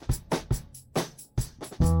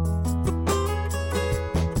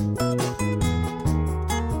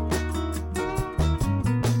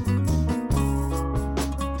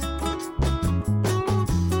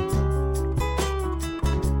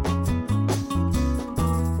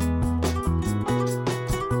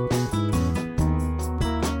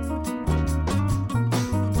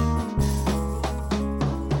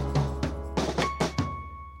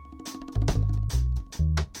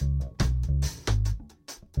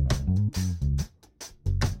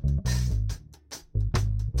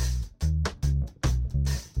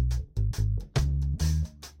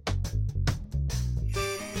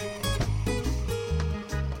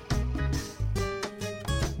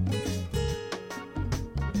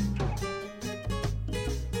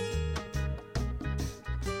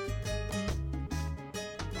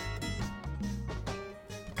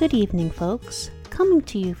Good evening, folks. Coming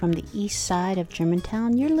to you from the east side of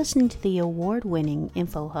Germantown, you're listening to the award-winning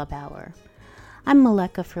Info Hub Hour. I'm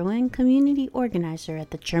Maleka Fruin, Community Organizer at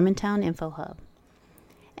the Germantown Info Hub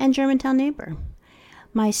and Germantown neighbor.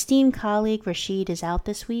 My esteemed colleague Rashid is out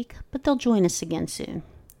this week, but they'll join us again soon.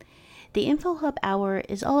 The Info Hub Hour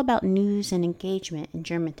is all about news and engagement in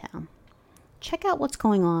Germantown. Check out what's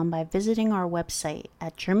going on by visiting our website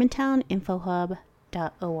at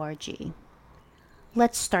germantowninfohub.org.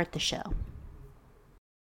 Let's start the show.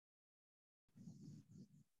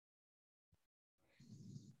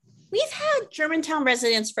 We've had Germantown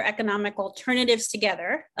Residents for Economic Alternatives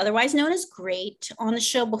Together, otherwise known as GREAT, on the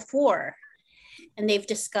show before, and they've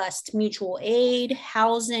discussed mutual aid,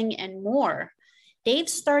 housing, and more. They've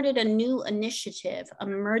started a new initiative,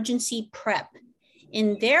 Emergency Prep.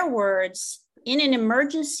 In their words, in an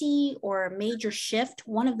emergency or a major shift,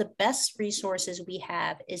 one of the best resources we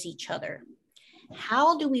have is each other.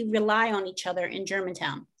 How do we rely on each other in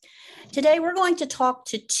Germantown? Today, we're going to talk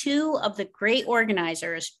to two of the great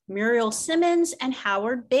organizers, Muriel Simmons and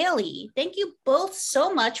Howard Bailey. Thank you both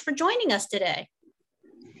so much for joining us today.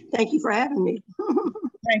 Thank you for having me.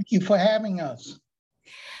 Thank you for having us.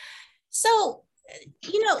 So,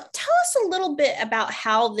 tell us a little bit about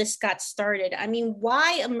how this got started. I mean,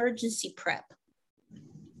 why emergency prep?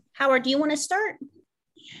 Howard, do you want to start?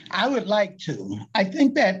 I would like to. I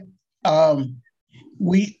think that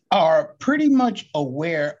we are pretty much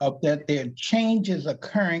aware of that there are changes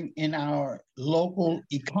occurring in our local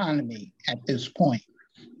economy at this point.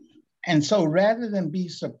 And so rather than be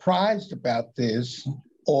surprised about this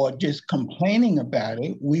or just complaining about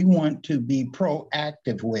it, we want to be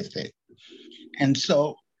proactive with it. And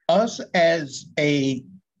so us as a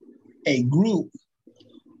group,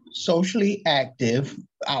 socially active,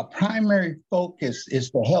 our primary focus is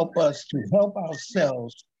to help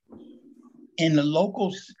ourselves in the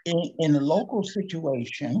local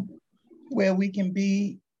situation where we can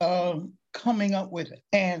be coming up with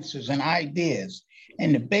answers and ideas.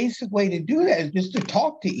 And the basic way to do that is just to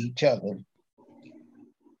talk to each other.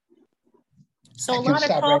 So a lot of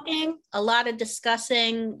talking, a lot of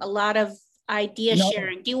discussing, a lot of idea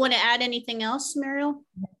sharing. Do you want to add anything else, Muriel?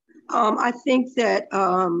 I think that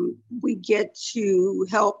we get to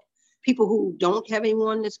help people who don't have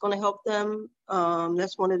anyone that's going to help them.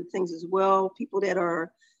 That's one of the things as well. People that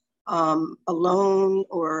are alone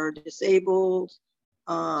or disabled,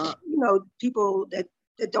 people that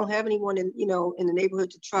don't have anyone in the neighborhood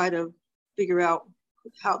to try to figure out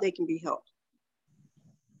how they can be helped.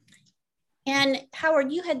 And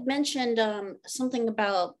Howard, you had mentioned something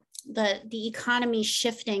about the economy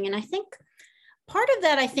shifting, and I think part of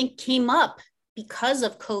that came up because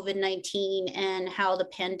of COVID-19 and how the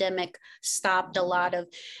pandemic stopped a lot of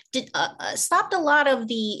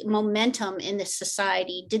the momentum in the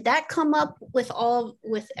society. Did that come up with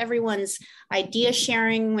everyone's idea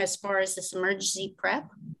sharing as far as this emergency prep?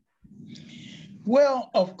 Well,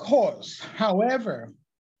 of course. However,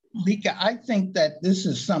 Lika, I think that this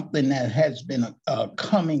is something that has been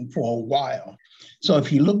coming for a while. So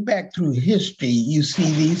if you look back through history, you see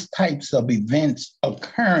these types of events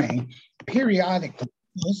occurring periodically.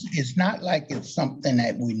 This is not like it's something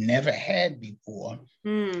that we never had before.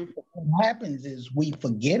 What happens is we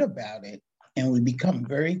forget about it and we become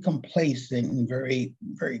very complacent and very,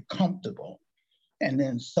 very comfortable. And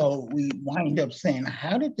then so we wind up saying,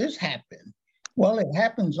 how did this happen? Well, it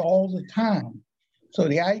happens all the time. So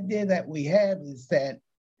the idea that we have is that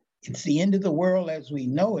it's the end of the world as we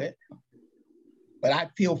know it, but I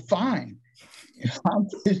feel fine.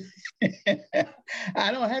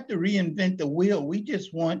 I don't have to reinvent the wheel. We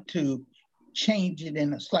just want to change it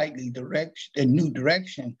in a new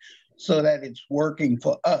direction so that it's working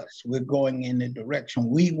for us. We're going in the direction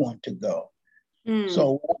we want to go.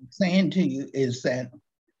 So what I'm saying to you is that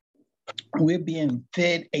we're being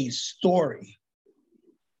fed a story,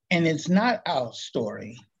 and it's not our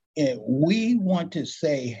story. We want to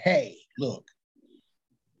say, hey, look,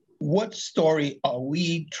 what story are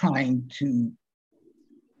we trying to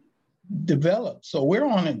develop? So we're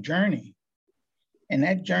on a journey, and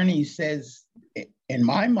that journey says, in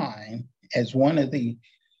my mind, as one of the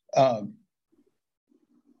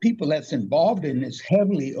people that's involved in this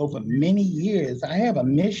heavily over many years, I have a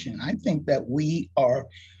mission. I think that we are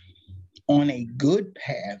on a good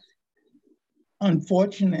path.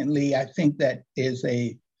 Unfortunately, I think that there's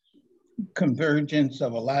a convergence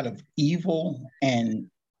of a lot of evil and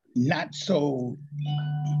not so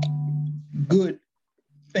good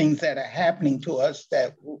things that are happening to us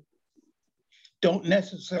that don't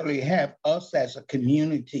necessarily have us as a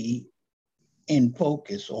community in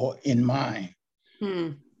focus or in mind.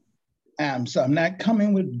 So I'm not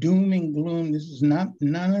coming with doom and gloom. This is not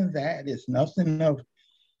none of that. It's nothing of,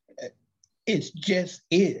 it just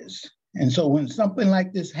is. And so when something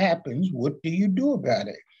like this happens, what do you do about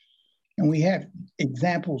it? And we have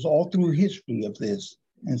examples all through history of this.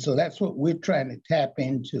 And so that's what we're trying to tap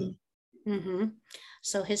into. Mm-hmm.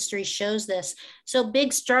 So history shows this. So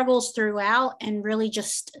big struggles throughout, and really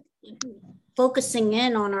just focusing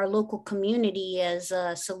in on our local community as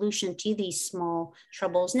a solution to these small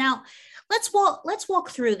troubles. Now, let's walk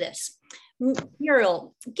through this.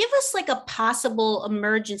 Muriel, give us like a possible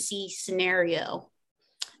emergency scenario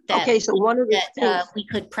that, okay, so one of the things we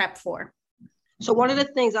could prep for. So one of the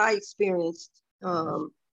things I experienced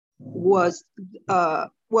was,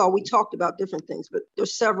 well, we talked about different things, but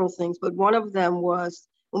there's several things, but one of them was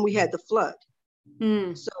when we had the flood.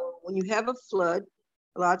 So when you have a flood,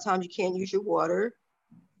 a lot of times you can't use your water,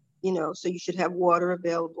 you know, so you should have water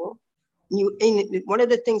available. And one of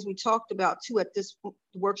the things we talked about too at this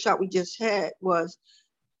workshop we just had was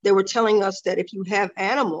they were telling us that if you have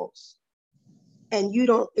animals and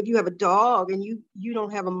if you have a dog and you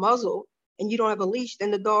don't have a muzzle and you don't have a leash,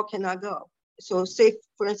 then the dog cannot go. So say,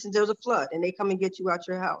 for instance, there's a flood and they come and get you out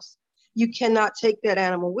your house. You cannot take that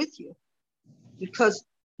animal with you because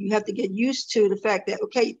you have to get used to the fact that,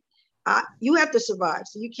 okay, you have to survive.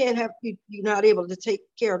 So you can't have, you're not able to take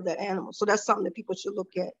care of that animal. So that's something that people should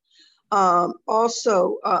look at.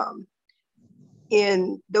 Also,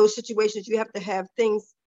 in those situations, you have to have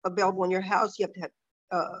things available in your house. You have to have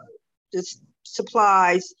just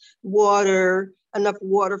supplies, water, enough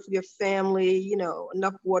water for your family, you know,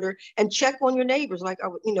 enough water, and check on your neighbors. Like,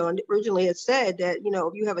 you know, originally it said that, you know,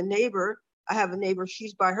 if you have a neighbor, I have a neighbor,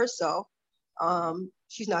 she's by herself.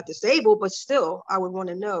 She's not disabled, but still, I would want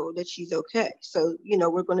to know that she's okay. So, you know,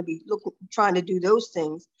 we're going to be trying to do those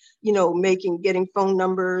things, you know, getting phone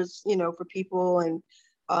numbers, you know, for people, and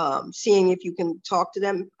seeing if you can talk to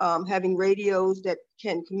them, having radios that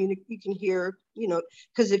can communicate, you can hear, you know,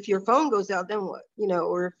 because if your phone goes out, then what, you know,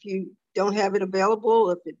 or if you don't have it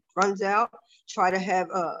available, if it runs out, try to have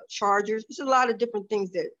chargers. There's a lot of different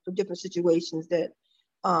things that for different situations that,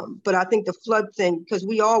 but I think the flood thing, because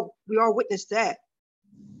we all witnessed that,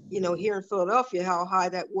 you know, here in Philadelphia, how high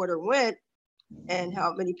that water went and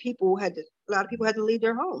how many people a lot of people had to leave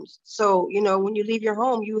their homes. So, you know, when you leave your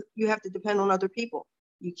home, you have to depend on other people.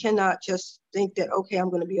 You cannot just think that, okay, I'm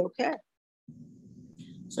going to be okay.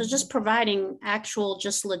 So just providing actual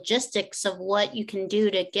just logistics of what you can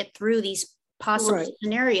do to get through these possible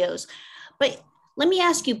scenarios. But let me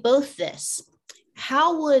ask you both this.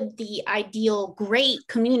 How would the ideal great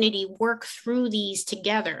community work through these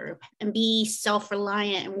together and be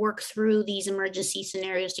self-reliant and work through these emergency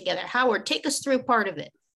scenarios together? Howard, take us through part of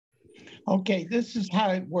it. Okay, this is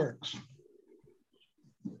how it works.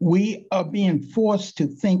 We are being forced to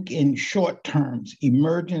think in short terms,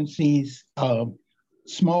 emergencies,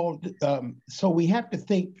 small, so we have to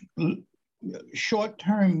think short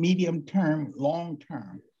term, medium term, long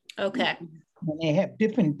term. Okay. And they have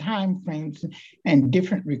different time frames and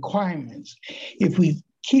different requirements. If we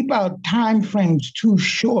keep our time frames too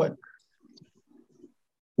short,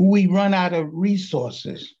 we run out of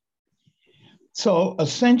resources. So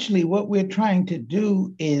essentially what we're trying to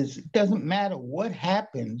do is, it doesn't matter what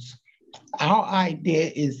happens, our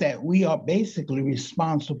idea is that we are basically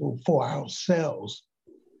responsible for ourselves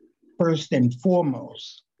first and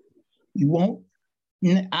foremost.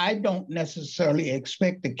 I don't necessarily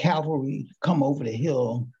expect the cavalry to come over the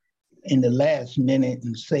hill in the last minute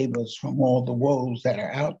and save us from all the woes that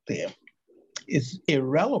are out there. It's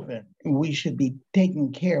irrelevant. We should be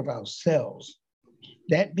taking care of ourselves.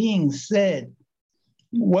 That being said,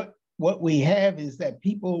 what we have is that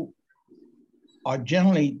people are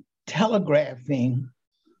generally telegraphing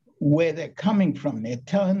where they're coming from. They're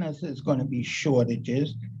telling us there's going to be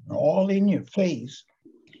shortages, all in your face.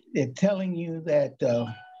 They're telling you that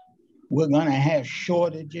we're going to have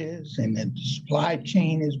shortages and that the supply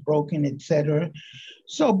chain is broken, et cetera.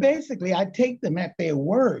 So basically, I take them at their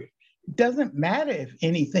word. It doesn't matter if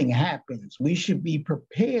anything happens. We should be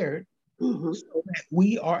prepared so that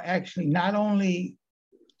we are actually not only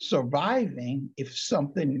surviving if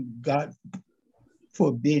something, God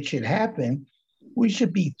forbid, should happen, we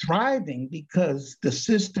should be thriving because the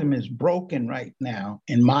system is broken right now,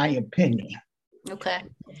 in my opinion. Okay.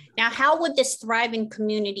 Now, how would this thriving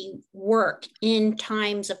community work in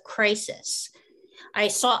times of crisis? I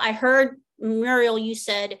heard, Muriel, you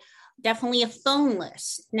said definitely a phone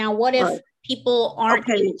list. Now, what if people aren't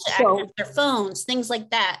able to access their phones, things like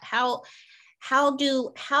that? How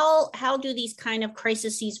do these kind of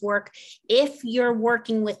crises work if you're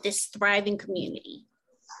working with this thriving community?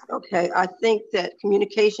 Okay, I think that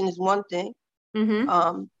communication is one thing.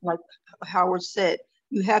 Mm-hmm. Like Howard said,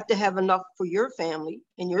 you have to have enough for your family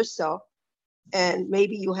and yourself, and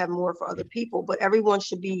maybe you'll have more for other people, but everyone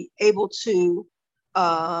should be able to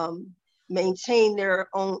maintain their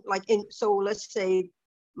own, like, so let's say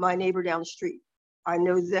my neighbor down the street, I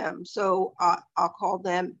know them, so I'll call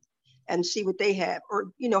them and see what they have,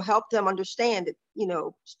 or, help them understand it,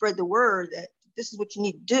 spread the word that this is what you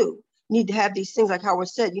need to do. You need to have these things, like Howard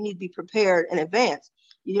said, you need to be prepared in advance.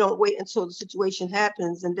 You don't wait until the situation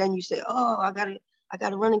happens and then you say, oh, I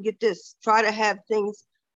gotta run and get this. Try to have things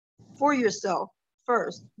for yourself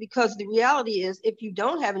first, because the reality is, if you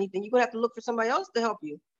don't have anything, you're gonna have to look for somebody else to help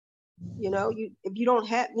you. If you don't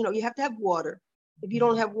have, you have to have water. If you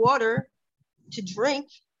don't have water to drink,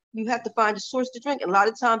 you have to find a source to drink. And a lot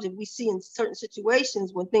of times, if we see in certain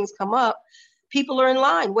situations when things come up, people are in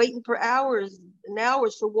line waiting for hours and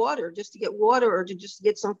hours for water, just to get water or to just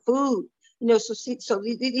get some food. So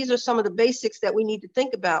these are some of the basics that we need to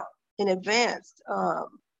think about in advance.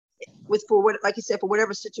 Like you said, for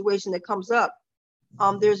whatever situation that comes up,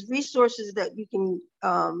 there's resources that you can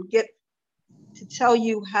get to tell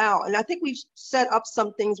you how. And I think we've set up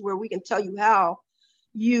some things where we can tell you how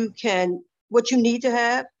what you need to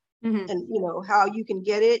have, Mm-hmm. and how you can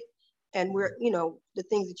get it, and where the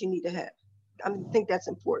things that you need to have. I think that's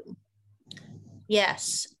important.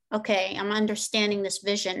 Yes. Okay, I'm understanding this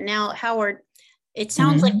vision. Now, Howard, it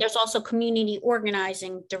sounds like there's also community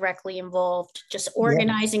organizing directly involved, just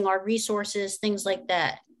organizing our resources, things like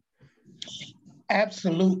that.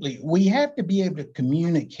 Absolutely. We have to be able to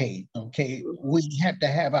communicate, okay? We have to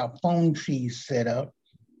have our phone trees set up,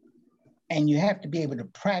 and you have to be able to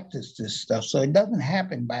practice this stuff so it doesn't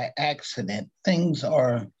happen by accident.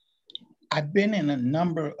 I've been in a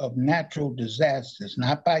number of natural disasters,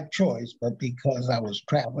 not by choice, but because I was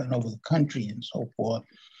traveling over the country and so forth.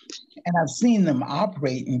 And I've seen them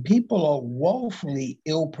operate, and people are woefully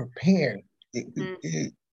ill prepared.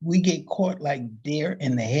 We get caught like deer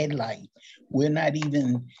in the headlight.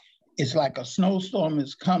 It's like a snowstorm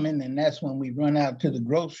is coming, and that's when we run out to the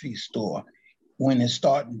grocery store when it's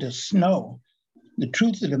starting to snow. The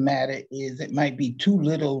truth of the matter is it might be too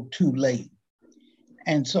little, too late.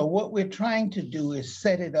 And so what we're trying to do is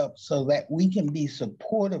set it up so that we can be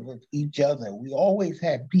supportive of each other. We always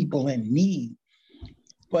have people in need.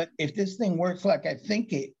 But if this thing works like I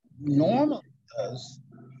think it normally does,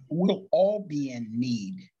 we'll all be in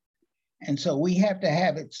need. And so we have to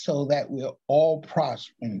have it so that we're all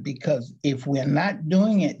prospering, because if we're not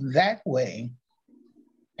doing it that way,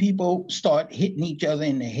 people start hitting each other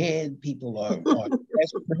in the head, people are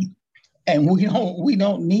desperate. And we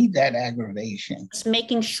don't need that aggravation. It's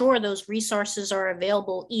making sure those resources are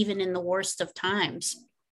available even in the worst of times.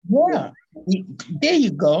 Yeah, there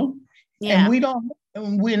you go. Yeah.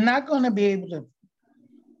 And we're not going to be able to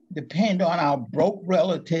depend on our broke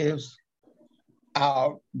relatives,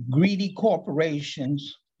 our greedy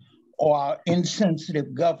corporations, or our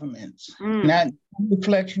insensitive governments. Not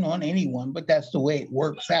reflection on anyone, but that's the way it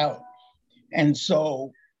works out. And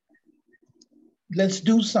so let's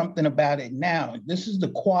do something about it now. This is the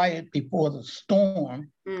quiet before the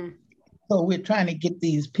storm. So we're trying to get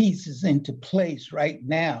these pieces into place right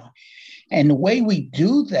now. And the way we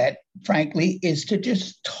do that, frankly, is to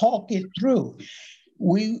just talk it through.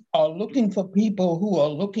 We are looking for people who are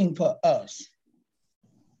looking for us.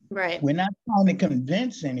 Right. We're not trying to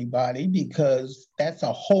convince anybody, because that's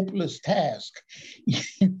a hopeless task.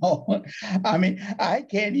 I mean, I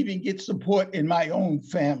can't even get support in my own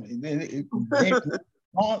family. They're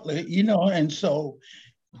gauntlet, and so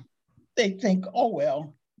they think, oh,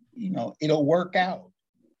 well, it'll work out.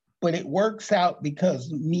 But it works out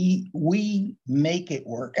because we make it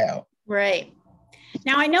work out. Right.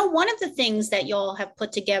 Now, I know one of the things that y'all have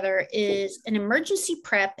put together is an emergency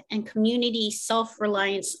prep and community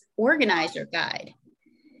self-reliance organizer guide.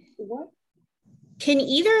 What? Can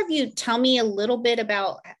either of you tell me a little bit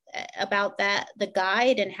about that, the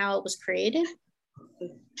guide, and how it was created?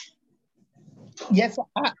 Yes,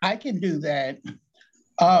 I can do that.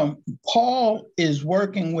 Paul is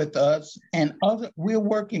working with us, and we're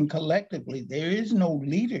working collectively. There is no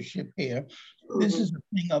leadership here. This is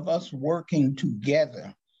a thing of us working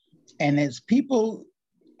together. And as people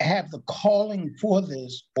have the calling for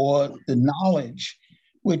this or the knowledge,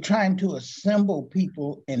 we're trying to assemble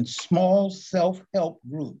people in small self-help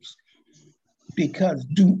groups, because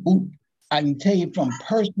I can tell you from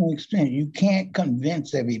personal experience, you can't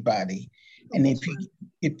convince everybody. And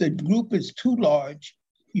if the group is too large,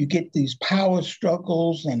 you get these power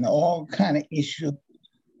struggles and all kind of issues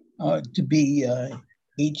to be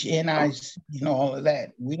HNIC and all of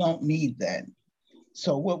that. We don't need that.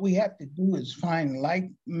 So what we have to do is find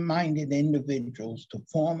like-minded individuals to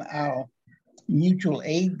form our mutual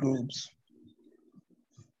aid groups.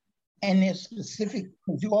 And they're specific,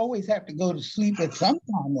 because you always have to go to sleep at some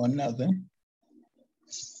time or another.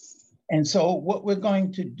 And so what we're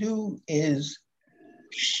going to do is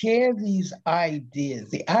share these ideas.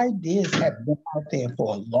 The ideas have been out there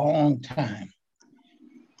for a long time,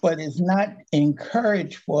 but it's not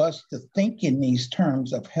encouraged for us to think in these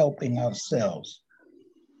terms of helping ourselves.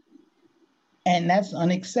 And that's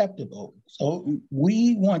unacceptable. So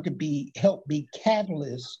we want to help be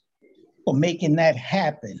catalysts for making that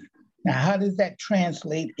happen. Now, how does that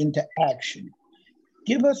translate into action?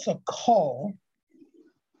 Give us a call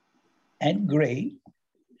at Gray,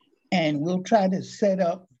 and we'll try to set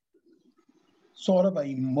up sort of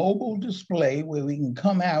a mobile display where we can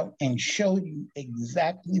come out and show you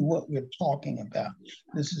exactly what we're talking about.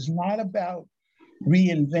 This is not about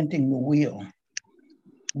reinventing the wheel.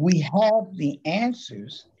 We have the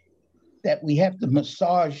answers that we have to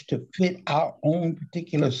massage to fit our own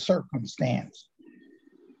particular circumstance.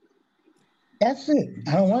 That's it.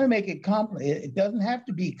 I don't want to make it complicated. It doesn't have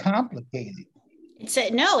to be complicated.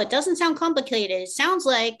 No, it doesn't sound complicated. It sounds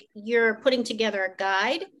like you're putting together a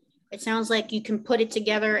guide. It sounds like you can put it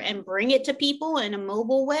together and bring it to people in a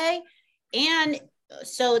mobile way. And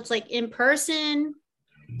so it's like in person,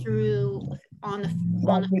 through on the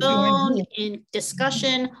phone, in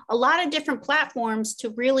discussion, a lot of different platforms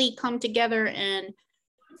to really come together and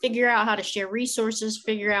figure out how to share resources,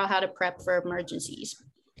 figure out how to prep for emergencies.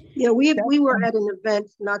 Yeah, we were at an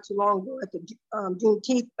event not too long ago at the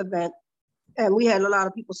Juneteenth event, and we had a lot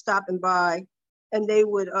of people stopping by, and they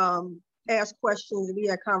would ask questions, and we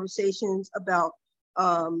had conversations about,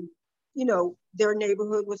 you know, their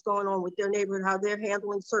neighborhood, what's going on with their neighborhood, how they're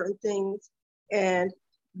handling certain things, and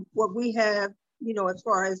what we have, you know, as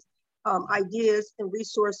far as ideas and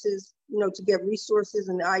resources, you know, to get resources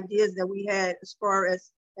and the ideas that we had as far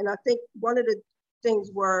as, and I think one of the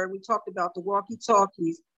things were, we talked about the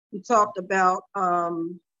walkie-talkies, we talked about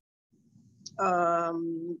something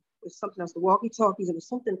else, the walkie-talkies, it was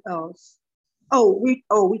something else. We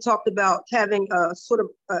talked about having a sort of,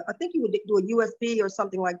 I think you would do a USB or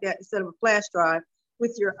something like that instead of a flash drive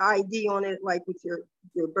with your ID on it, like with your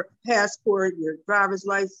passport, your driver's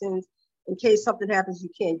license, in case something happens, you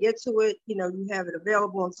can't get to it, you know, you have it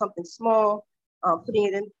available on something small, putting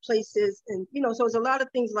it in places. And, you know, so there's a lot of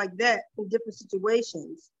things like that in different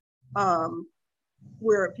situations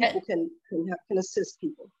where people can assist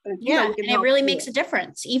people. And, yeah, and it really makes a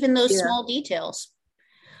difference, even those small details.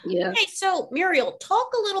 Yeah. Okay, so Muriel,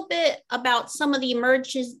 talk a little bit about some of the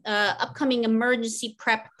upcoming emergency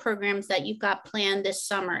prep programs that you've got planned this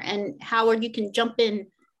summer, and Howard, you can jump in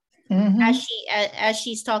as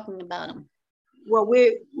she's talking about them. Well,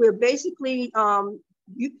 we're basically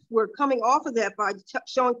we're coming off of that by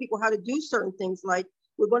showing people how to do certain things. Like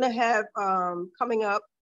we're going to have coming up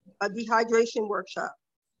a dehydration workshop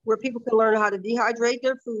where people can learn how to dehydrate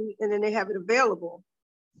their food, and then they have it available.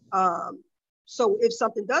 So if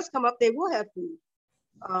something does come up, they will have food.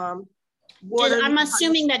 I'm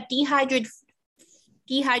assuming that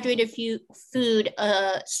dehydrated food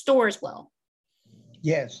stores well.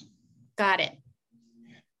 Yes. Got it.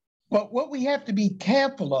 But what we have to be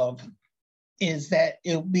careful of is that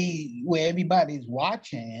it'll be where everybody's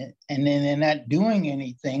watching it and then they're not doing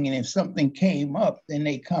anything. And if something came up, then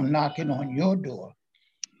they come knocking on your door.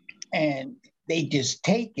 And they just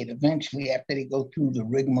take it eventually after they go through the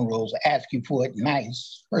rigmaroles, ask you for it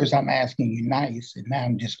nice. First, I'm asking you nice, and now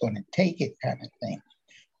I'm just going to take it kind of thing.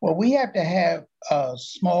 Well, we have to have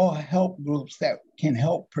small help groups that can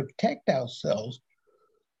help protect ourselves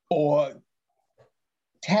or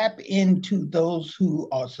tap into those who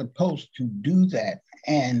are supposed to do that.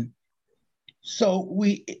 And so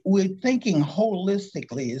we're thinking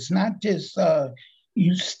holistically. It's not just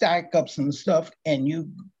you stack up some stuff and you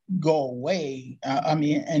go away,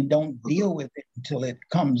 and don't deal with it until it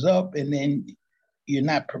comes up, and then you're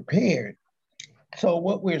not prepared. So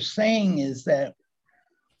what we're saying is that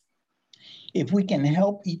if we can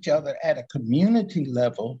help each other at a community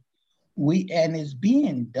level, and it's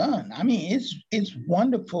being done. I mean, it's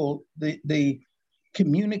wonderful, the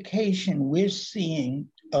communication we're seeing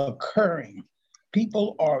occurring.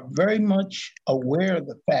 People are very much aware of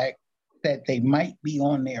the fact that they might be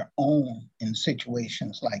on their own in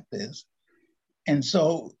situations like this. And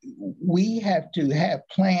so we have to have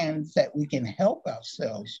plans that we can help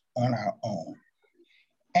ourselves on our own.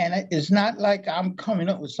 And it's not like I'm coming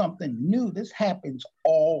up with something new. This happens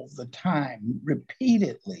all the time,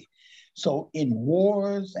 repeatedly. So in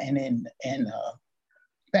wars and in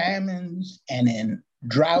famines and in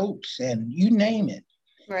droughts and you name it.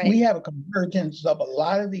 Right. We have a convergence of a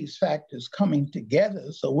lot of these factors coming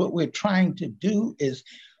together. So what we're trying to do is,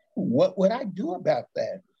 what would I do about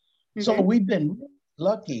that? Mm-hmm. So we've been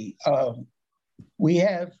lucky. We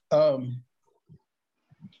have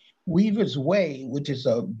Weaver's Way, which is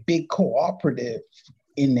a big cooperative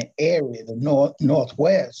in the area, the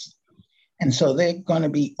Northwest. And so they're going to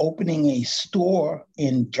be opening a store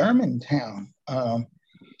in Germantown.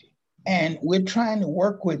 And we're trying to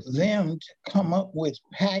work with them to come up with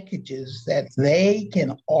packages that they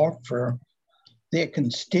can offer their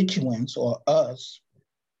constituents or us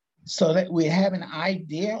so that we have an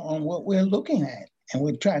idea on what we're looking at. And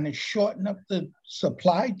we're trying to shorten up the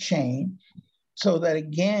supply chain so that,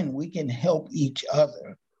 again, we can help each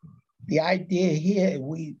other. The idea here,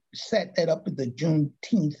 we set that up at the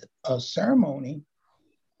Juneteenth ceremony,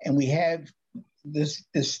 and we have this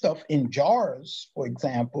stuff in jars, for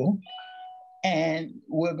example, and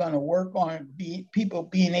we're going to work on people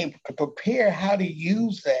being able to prepare how to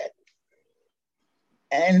use that.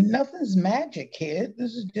 And nothing's magic here.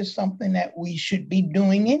 This is just something that we should be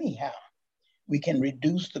doing anyhow. We can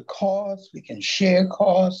reduce the costs, we can share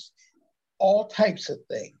costs, all types of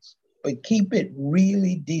things, but keep it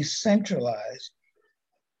really decentralized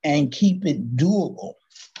and keep it doable.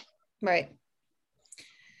 Right.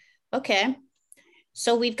 Okay.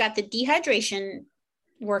 So we've got the dehydration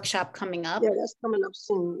workshop coming up. Yeah, that's coming up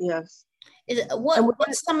soon, yes.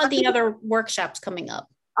 What's some of the other workshops coming up?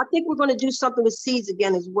 I think we're going to do something with seeds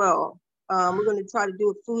again as well. We're going to try to do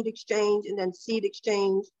a food exchange and then seed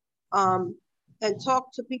exchange, and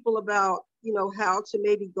talk to people about, how to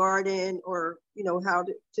maybe garden or, how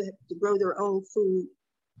to grow their own food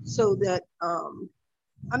so that,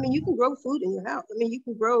 you can grow food in your house. You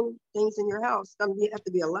can grow things in your house. It doesn't have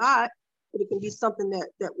to be a lot, but it can be something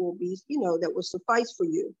that will be, that will suffice for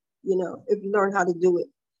you, if you learn how to do it.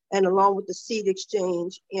 And along with the seed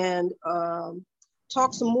exchange and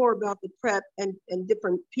talk some more about the prep and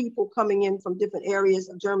different people coming in from different areas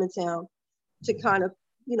of Germantown to kind of,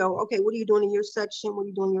 okay, what are you doing in your section? What are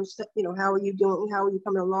you doing in your, how are you doing? How are you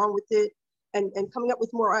coming along with it? And coming up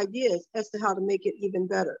with more ideas as to how to make it even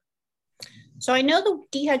better. So I know the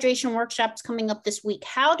dehydration workshop's coming up this week.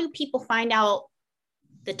 How do people find out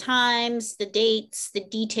the times, the dates, the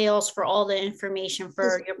details for all the information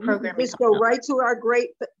for your program? Just go right to our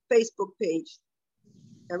great Facebook page.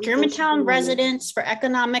 Germantown Residents for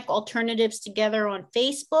Economic Alternatives Together on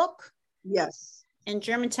Facebook. Yes. And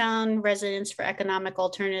Germantown Residents for Economic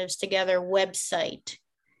Alternatives Together website.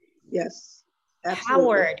 Yes. Absolutely.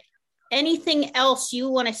 Howard, anything else you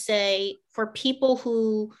want to say for people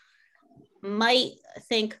who might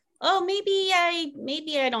think, oh, maybe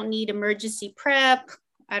I don't need emergency prep.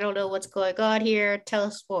 I don't know what's going on here. Tell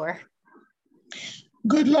us more.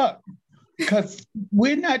 Good luck, because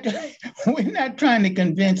we're not trying to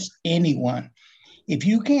convince anyone. If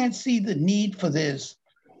you can't see the need for this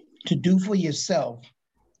to do for yourself,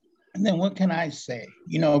 then what can I say?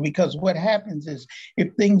 Because what happens is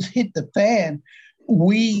if things hit the fan,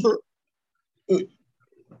 we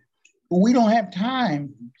don't have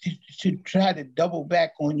time to try to double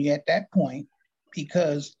back on you at that point,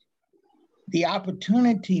 because the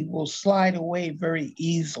opportunity will slide away very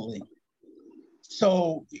easily.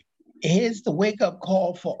 So here's the wake-up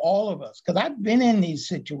call for all of us, because I've been in these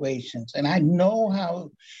situations and I know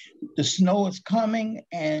how the snow is coming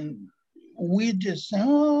and we're just saying,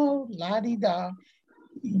 oh, la-di-da,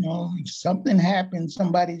 if something happens,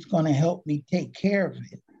 somebody's going to help me take care of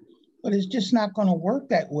it. But it's just not going to work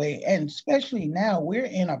that way. And especially now, we're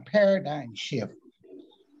in a paradigm shift.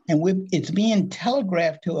 And it's being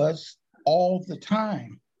telegraphed to us all the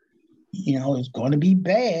time. It's going to be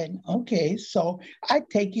bad. Okay, so I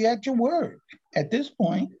take you at your word at this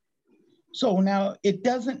point. So now it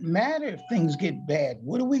doesn't matter if things get bad.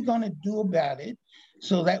 What are we going to do about it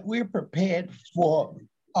so that we're prepared for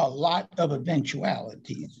a lot of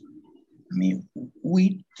eventualities?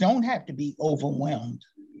 We don't have to be overwhelmed.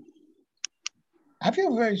 I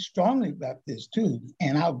feel very strongly about this too,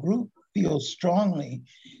 and our group feels strongly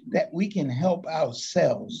that we can help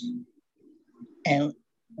ourselves, and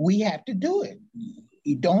we have to do it.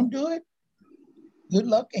 You don't do it, good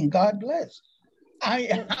luck and God bless.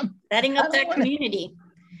 Setting up that community.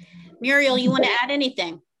 Muriel, you want to add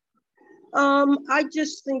anything? I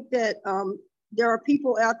just think that there are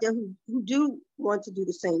people out there who do want to do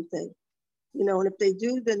the same thing, and if they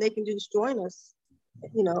do, then they can just join us,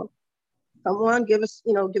 Come on, give us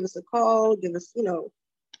a call,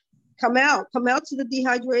 come out to the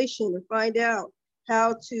dehydration and find out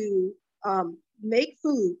how to make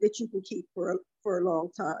food that you can keep for a long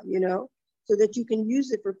time, so that you can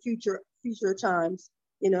use it for future times.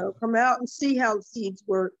 Come out and see how seeds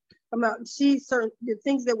work. Come out and see the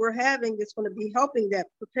things that we're having that's going to be helping that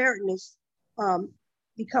preparedness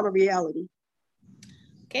become a reality.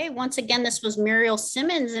 Okay, once again, this was Muriel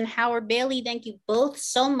Simmons and Howard Bailey. Thank you both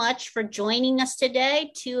so much for joining us today.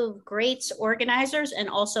 Two of great organizers and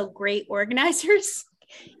also great organizers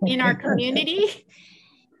in our community.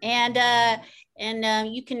 And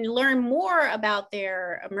you can learn more about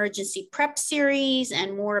their emergency prep series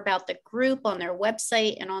and more about the group on their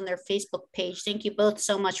website and on their Facebook page. Thank you both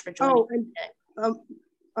so much for joining us today.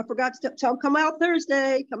 I forgot to tell them, come out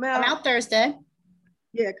Thursday. Come out Thursday.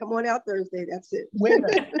 Yeah, come on out Thursday. That's it.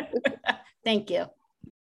 Thank you.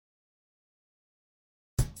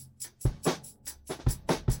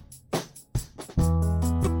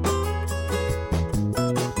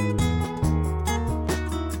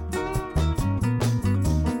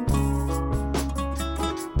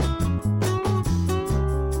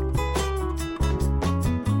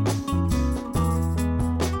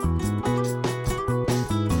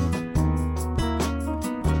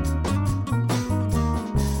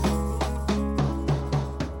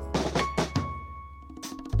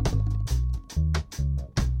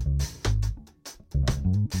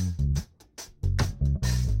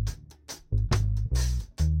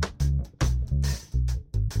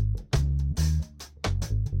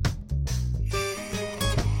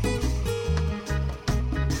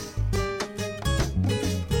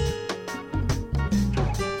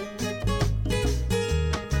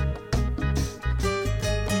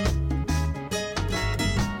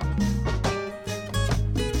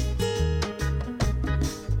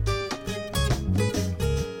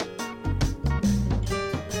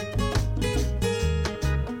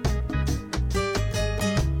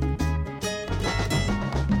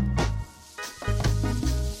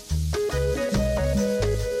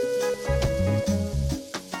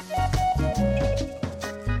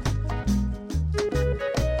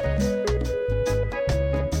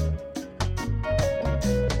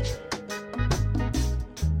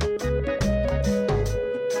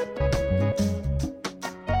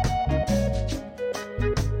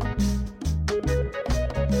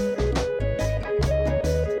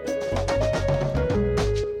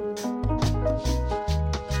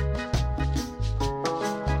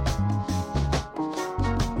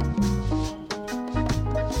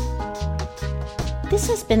 This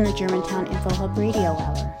has been the Germantown InfoHub Radio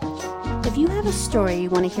Hour. If you have a story you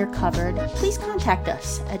want to hear covered, please contact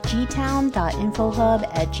us at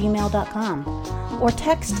gtown.infohub@gmail.com or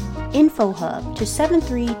text InfoHub to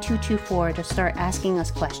 73224 to start asking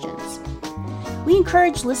us questions. We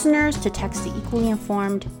encourage listeners to text the Equally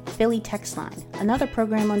Informed Philly text line, another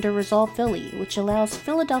program under Resolve Philly, which allows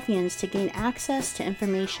Philadelphians to gain access to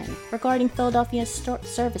information regarding Philadelphia's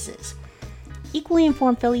services. Equally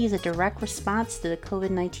Informed Philly is a direct response to the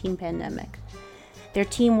COVID-19 pandemic. Their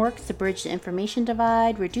team works to bridge the information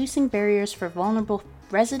divide, reducing barriers for vulnerable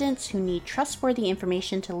residents who need trustworthy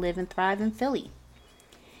information to live and thrive in Philly.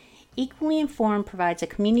 Equally Informed provides a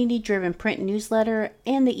community-driven print newsletter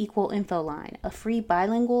and the Equal Info Line, a free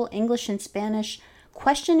bilingual English and Spanish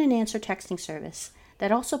question and answer texting service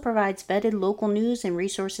that also provides vetted local news and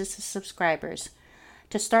resources to subscribers.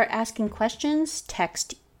 To start asking questions,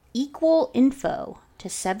 text Equal Info to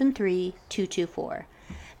 73224.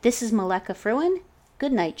 This is Maleka Fruin.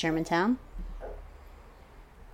 Good night, Germantown.